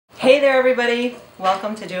Hey there everybody!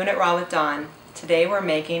 Welcome to Doing It Raw with Dawn. Today we're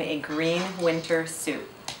making a green winter soup.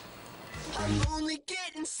 I'm only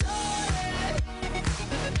getting started.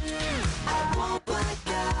 I won't black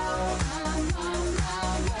out.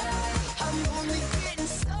 I'm only getting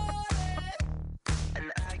started.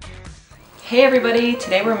 Hey everybody!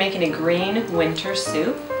 Today we're making a green winter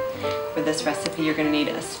soup. For this recipe you're going to need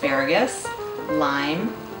asparagus,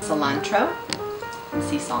 lime, cilantro, and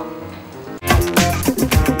sea salt.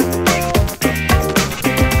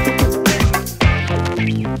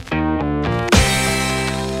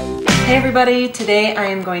 Hey everybody, today I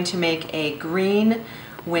am going to make a green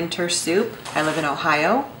winter soup. I live in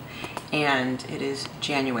Ohio and it is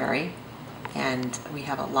January and we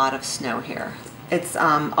have a lot of snow here. It's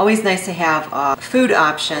always nice to have a food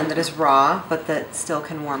option that is raw but that still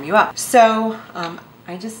can warm you up. So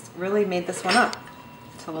I just really made this one up.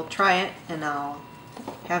 So we'll try it and I'll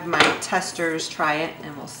have my testers try it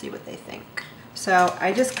and we'll see what they think. So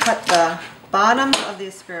I just cut the bottoms of the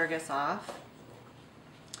asparagus off.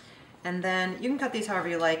 And then you can cut these however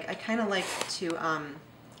you like. I kind of like to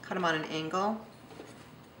cut them on an angle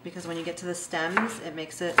because when you get to the stems, it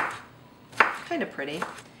makes it kind of pretty.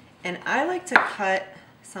 And I like to cut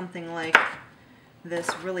something like this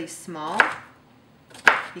really small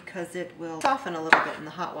because it will soften a little bit in the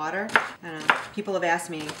hot water. People have asked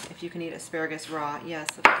me if you can eat asparagus raw. Yes,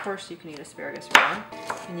 of course you can eat asparagus raw.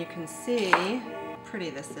 And you can see how pretty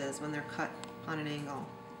this is when they're cut on an angle.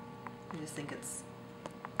 I just think it's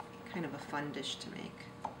kind of a fun dish to make.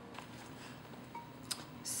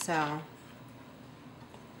 So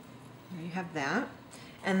there you have that.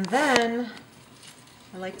 And then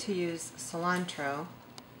I like to use cilantro.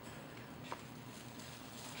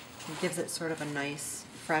 It gives it sort of a nice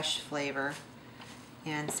fresh flavor.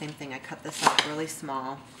 And same thing, I cut this up really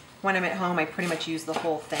small. When I'm at home I pretty much use the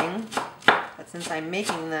whole thing. But since I'm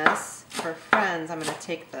making this for friends, I'm going to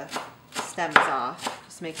take the stems off.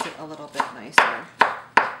 Just makes it a little bit nicer.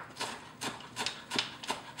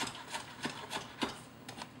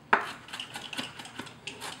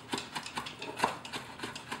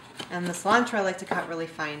 And the cilantro I like to cut really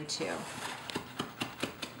fine too.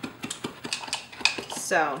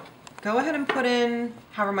 So go ahead and put in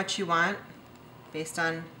however much you want based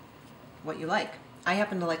on what you like. I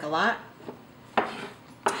happen to like a lot.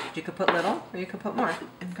 You could put little or you could put more.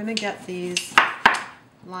 I'm gonna get these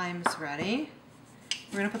limes ready.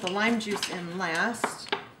 We're gonna put the lime juice in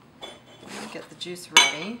last. Get the juice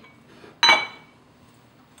ready.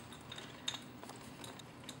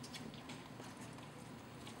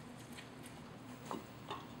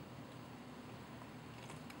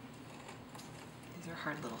 They're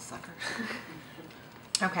hard little suckers.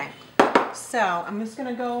 Okay, so I'm just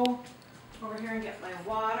gonna go over here and get my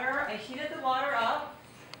water. I heated the water up,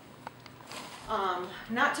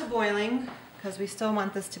 not to boiling because we still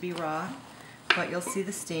want this to be raw, but you'll see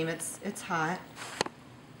the steam. It's hot.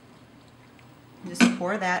 Just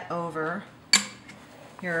pour that over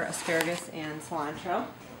your asparagus and cilantro.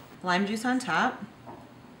 Lime juice on top.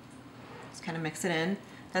 Just kind of mix it in.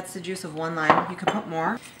 That's the juice of one lime. You can put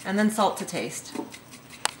more. And then salt to taste.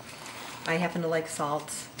 I happen to like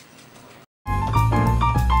salt.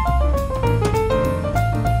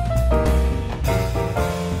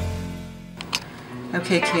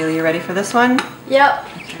 Okay, Kaylee, you ready for this one? Yep.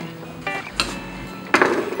 Okay.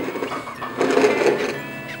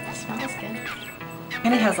 That smells good.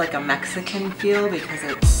 And it has like a Mexican feel because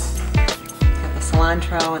it's got the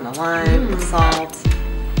cilantro and the lime, the salt.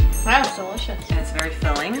 Wow, it's delicious. And it's very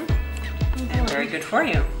filling and very good for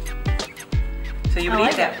you. So you would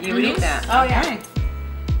eat that. You would eat that. Oh yeah. Okay.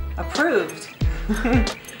 Approved.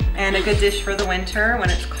 And a good dish for the winter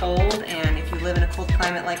when it's cold, and if you live in a cold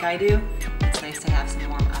climate like I do, it's nice to have some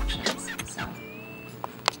warm options. So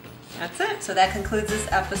that's it. So that concludes this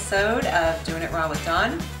episode of Doing It Raw with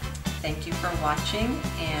Dawn. Thank you for watching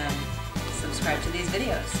and subscribe to these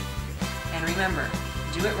videos. And remember,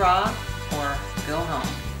 do it raw or go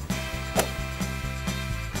home.